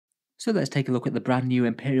So let's take a look at the brand new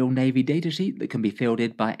Imperial Navy datasheet that can be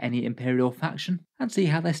fielded by any Imperial faction and see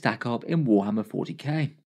how they stack up in Warhammer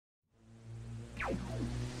 40k.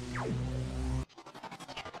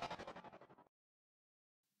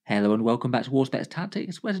 Hello and welcome back to Auspex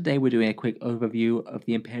Tactics, where today we're doing a quick overview of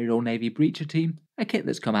the Imperial Navy Breacher team, a kit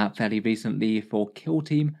that's come out fairly recently for Kill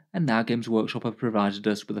Team, and now Games Workshop have provided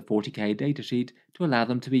us with a 40k datasheet to allow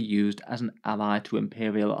them to be used as an ally to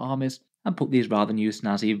Imperial armies and put these rather new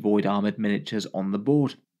snazzy void armoured miniatures on the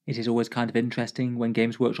board. It is always kind of interesting when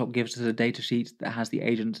Games Workshop gives us a datasheet that has the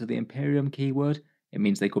Agents of the Imperium keyword. It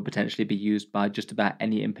means they could potentially be used by just about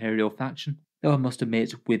any Imperial faction. Though I must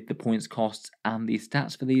admit, with the points costs and the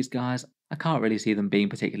stats for these guys, I can't really see them being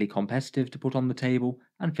particularly competitive to put on the table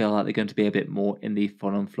and feel like they're going to be a bit more in the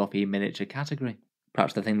fun and fluffy miniature category.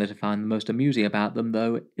 Perhaps the thing that I find the most amusing about them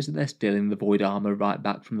though is that they're stealing the void armour right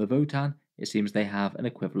back from the Votan. It seems they have an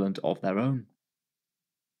equivalent of their own.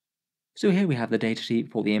 So here we have the datasheet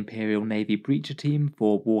for the Imperial Navy Breacher team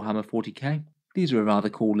for Warhammer 40k. These are a rather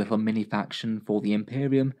cool little mini faction for the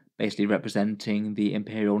Imperium, basically representing the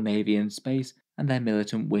Imperial Navy in space and their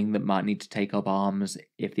militant wing that might need to take up arms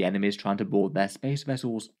if the enemy is trying to board their space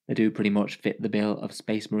vessels. They do pretty much fit the bill of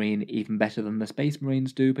Space Marine even better than the Space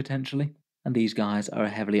Marines do potentially. And these guys are a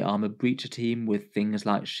heavily armoured breacher team with things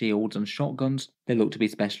like shields and shotguns. They look to be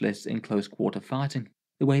specialists in close quarter fighting.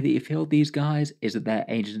 The way that you field these guys is that they're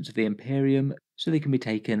agents of the Imperium, so they can be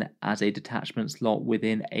taken as a detachment slot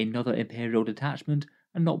within another Imperial detachment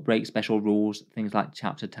and not break special rules, things like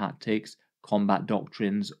chapter tactics, combat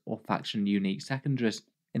doctrines, or faction unique secondaries.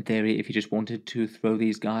 In theory, if you just wanted to throw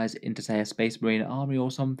these guys into, say, a Space Marine army or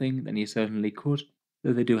something, then you certainly could.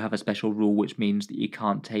 Though they do have a special rule which means that you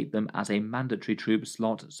can't take them as a mandatory troop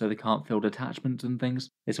slot, so they can't fill detachments and things.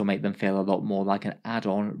 This will make them feel a lot more like an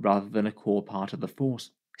add-on rather than a core part of the force.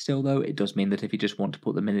 Still though, it does mean that if you just want to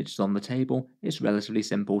put the miniatures on the table, it's relatively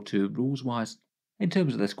simple to rules-wise. In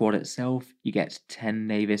terms of the squad itself, you get 10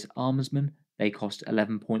 Navis Armorsmen. They cost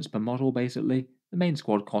 11 points per model basically. The main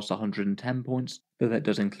squad costs 110 points, though that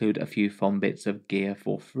does include a few fun bits of gear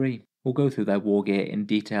for free. We'll go through their war gear in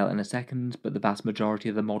detail in a second, but the vast majority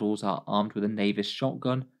of the models are armed with a Navis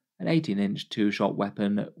shotgun, an 18-inch 2-shot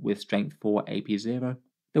weapon with strength 4 AP0,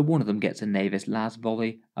 though one of them gets a Navis las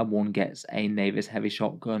volley and one gets a Navis heavy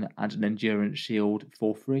shotgun and an endurance shield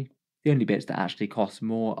for free. The only bits that actually cost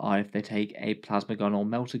more are if they take a plasma gun or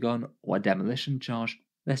melter gun or a demolition charge.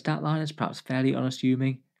 Their stat line is perhaps fairly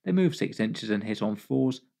unassuming. They move 6 inches and hit on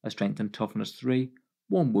 4s, a strength and toughness 3,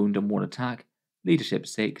 1 wound and 1 attack, leadership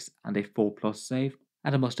 6 and a 4+ save.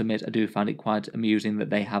 And I must admit I do find it quite amusing that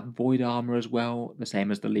they have void armour as well, the same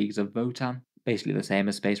as the Leagues of Votan, basically the same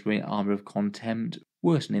as Space Marine Armour of Contempt,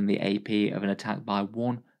 worsening the AP of an attack by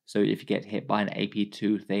 1, so if you get hit by an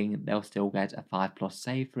AP2 thing, they'll still get a 5+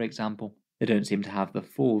 save for example. They don't seem to have the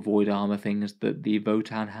full void armour things that the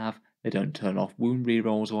Votan have. They don't turn off wound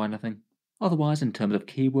rerolls or anything. Otherwise, in terms of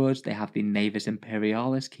keywords, they have the Navis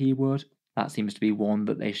Imperialis keyword. That seems to be one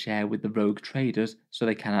that they share with the rogue traders, so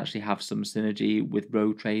they can actually have some synergy with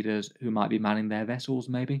rogue traders who might be manning their vessels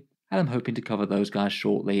maybe. And I'm hoping to cover those guys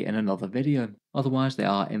shortly in another video. Otherwise, they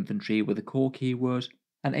are infantry with a core keyword,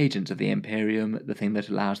 and agents of the Imperium, the thing that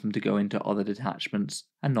allows them to go into other detachments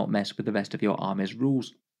and not mess with the rest of your army's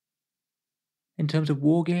rules. In terms of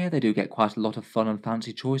war gear, they do get quite a lot of fun and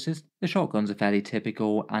fancy choices. The shotguns are fairly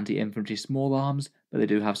typical anti-infantry small arms, but they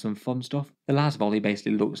do have some fun stuff. The las volley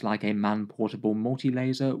basically looks like a man-portable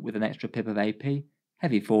multi-laser with an extra pip of AP,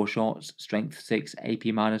 heavy 4 shots, strength 6,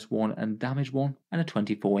 AP-1 and damage 1, and a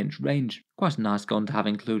 24-inch range. Quite a nice gun to have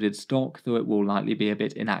included stock, though it will likely be a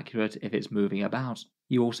bit inaccurate if it's moving about.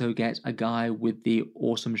 You also get a guy with the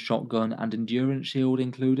awesome shotgun and endurance shield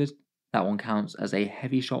included. That one counts as a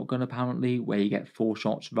heavy shotgun apparently, where you get 4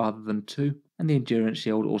 shots rather than 2, and the endurance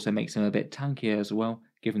shield also makes him a bit tankier as well,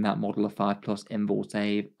 giving that model a 5+ invul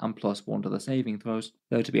save and +1 to the saving throws,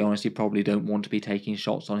 though to be honest you probably don't want to be taking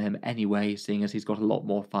shots on him anyway, seeing as he's got a lot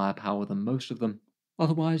more firepower than most of them.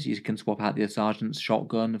 Otherwise, you can swap out the sergeant's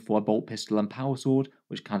shotgun for a bolt pistol and power sword,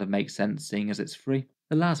 which kind of makes sense seeing as it's free.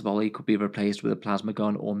 The las volley could be replaced with a plasma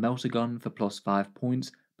gun or melter gun for +5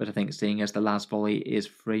 points, but I think seeing as the las volley is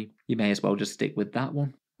free, you may as well just stick with that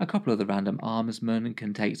one. A couple of the random armorsmen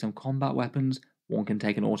can take some combat weapons. One can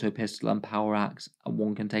take an auto pistol and power axe, and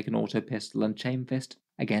one can take an auto pistol and chain fist.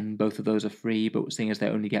 Again, both of those are free, but seeing as they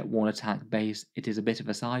only get 1 attack base, it is a bit of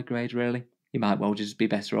a side grade really. You might well just be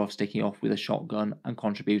better off sticking off with a shotgun and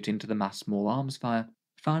contributing to the mass small arms fire.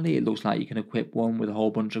 Finally, it looks like you can equip one with a whole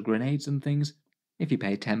bunch of grenades and things. If you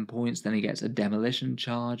pay 10 points, then he gets a demolition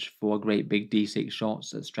charge for a great big d6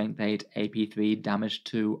 shots at strength 8, AP3, damage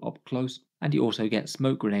 2 up close. And you also get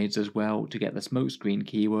smoke grenades as well to get the smoke screen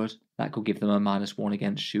keyword. That could give them a -1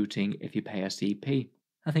 against shooting if you pay a CP.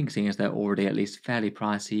 I think seeing as they're already at least fairly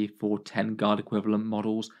pricey for 10 guard equivalent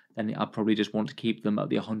models, then I'd probably just want to keep them at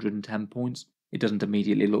the 110 points. It doesn't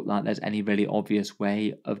immediately look like there's any really obvious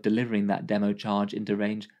way of delivering that demo charge into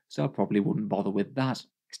range, so I probably wouldn't bother with that.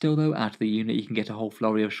 Still though, out of the unit you can get a whole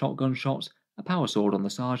flurry of shotgun shots, a power sword on the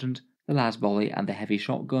sergeant, the las volley and the heavy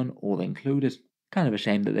shotgun all included. Kind of a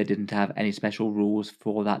shame that they didn't have any special rules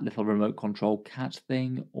for that little remote control cat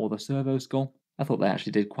thing or the servo skull. I thought they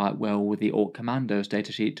actually did quite well with the Orc Commandos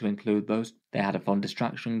datasheet to include those. They had a fun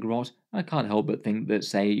distraction grot, and I can't help but think that,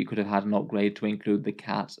 say, you could have had an upgrade to include the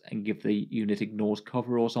cat and give the unit ignores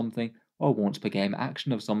cover or something, or once per game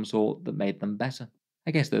action of some sort that made them better.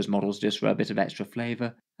 I guess those models just for a bit of extra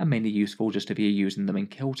flavour, and mainly useful just if you're using them in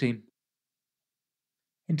kill team.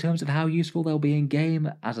 In terms of how useful they'll be in game,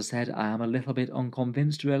 as I said, I am a little bit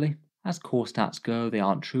unconvinced really. As core stats go, they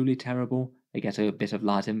aren't truly terrible. They get a bit of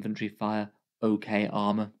light infantry fire, okay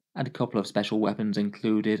armour, and a couple of special weapons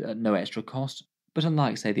included at no extra cost. But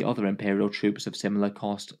unlike say the other Imperial troops of similar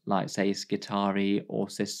cost, like say Skitari or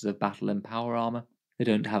Sisters of Battle in power armour, they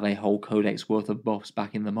don't have a whole codex worth of buffs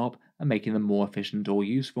backing them up and making them more efficient or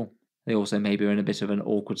useful. They also maybe are in a bit of an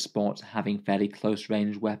awkward spot having fairly close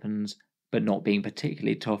range weapons but not being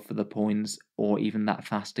particularly tough for the points or even that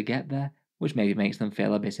fast to get there, which maybe makes them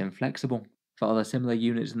feel a bit inflexible. For other similar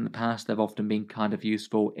units in the past, they've often been kind of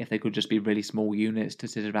useful if they could just be really small units to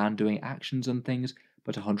sit around doing actions and things,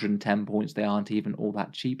 but 110 points they aren't even all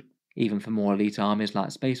that cheap. Even for more elite armies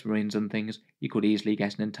like Space Marines and things, you could easily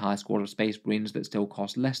get an entire squad of Space Marines that still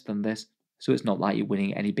cost less than this, so it's not like you're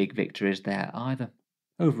winning any big victories there either.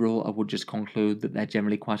 Overall, I would just conclude that they're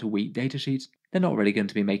generally quite a weak datasheet. They're not really going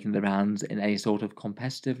to be making the rounds in any sort of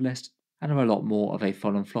competitive list, and are a lot more of a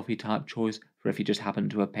fun and fluffy type choice for if you just happen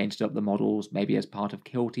to have painted up the models maybe as part of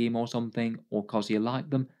Kill Team or something, or cause you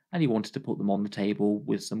like them and you wanted to put them on the table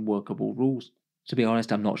with some workable rules. To be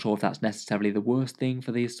honest, I'm not sure if that's necessarily the worst thing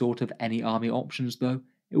for these sort of any army options though.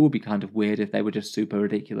 It would be kind of weird if they were just super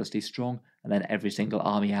ridiculously strong and then every single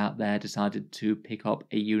army out there decided to pick up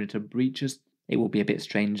a unit of breaches. It will be a bit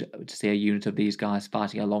strange to see a unit of these guys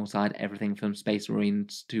fighting alongside everything from Space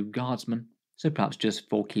Marines to Guardsmen, so perhaps just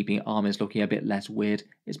for keeping armies looking a bit less weird,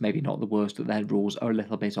 it's maybe not the worst that their rules are a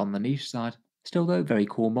little bit on the niche side. Still though, very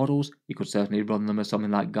cool models. You could certainly run them as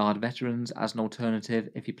something like Guard Veterans as an alternative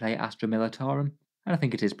if you play Astra Militarum, and I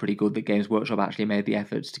think it is pretty good that Games Workshop actually made the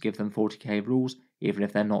efforts to give them 40k rules, even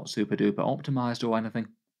if they're not super duper optimised or anything.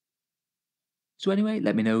 So anyway,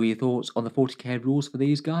 let me know your thoughts on the 40k rules for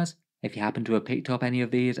these guys. If you happen to have picked up any of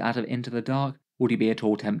these out of Into the Dark, would you be at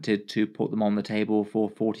all tempted to put them on the table for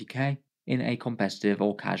 40k in a competitive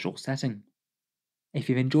or casual setting? If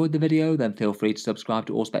you've enjoyed the video, then feel free to subscribe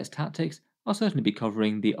to Auspex Tactics. I'll certainly be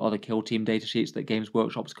covering the other kill team datasheets that Games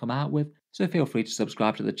Workshop's come out with, so feel free to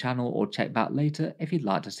subscribe to the channel or check back later if you'd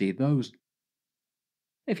like to see those.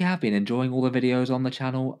 If you have been enjoying all the videos on the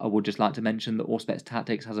channel, I would just like to mention that Auspex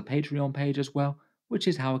Tactics has a Patreon page as well, which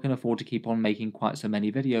is how I can afford to keep on making quite so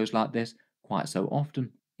many videos like this quite so often.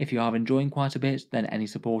 If you are enjoying quite a bit, then any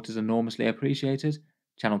support is enormously appreciated.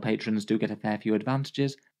 Channel patrons do get a fair few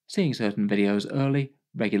advantages, seeing certain videos early,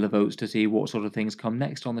 regular votes to see what sort of things come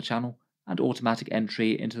next on the channel, and automatic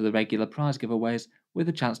entry into the regular prize giveaways with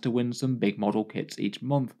a chance to win some big model kits each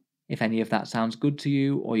month. If any of that sounds good to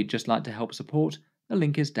you, or you'd just like to help support, the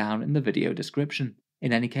link is down in the video description.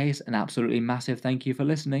 In any case, an absolutely massive thank you for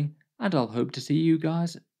listening, and I'll hope to see you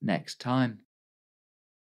guys next time.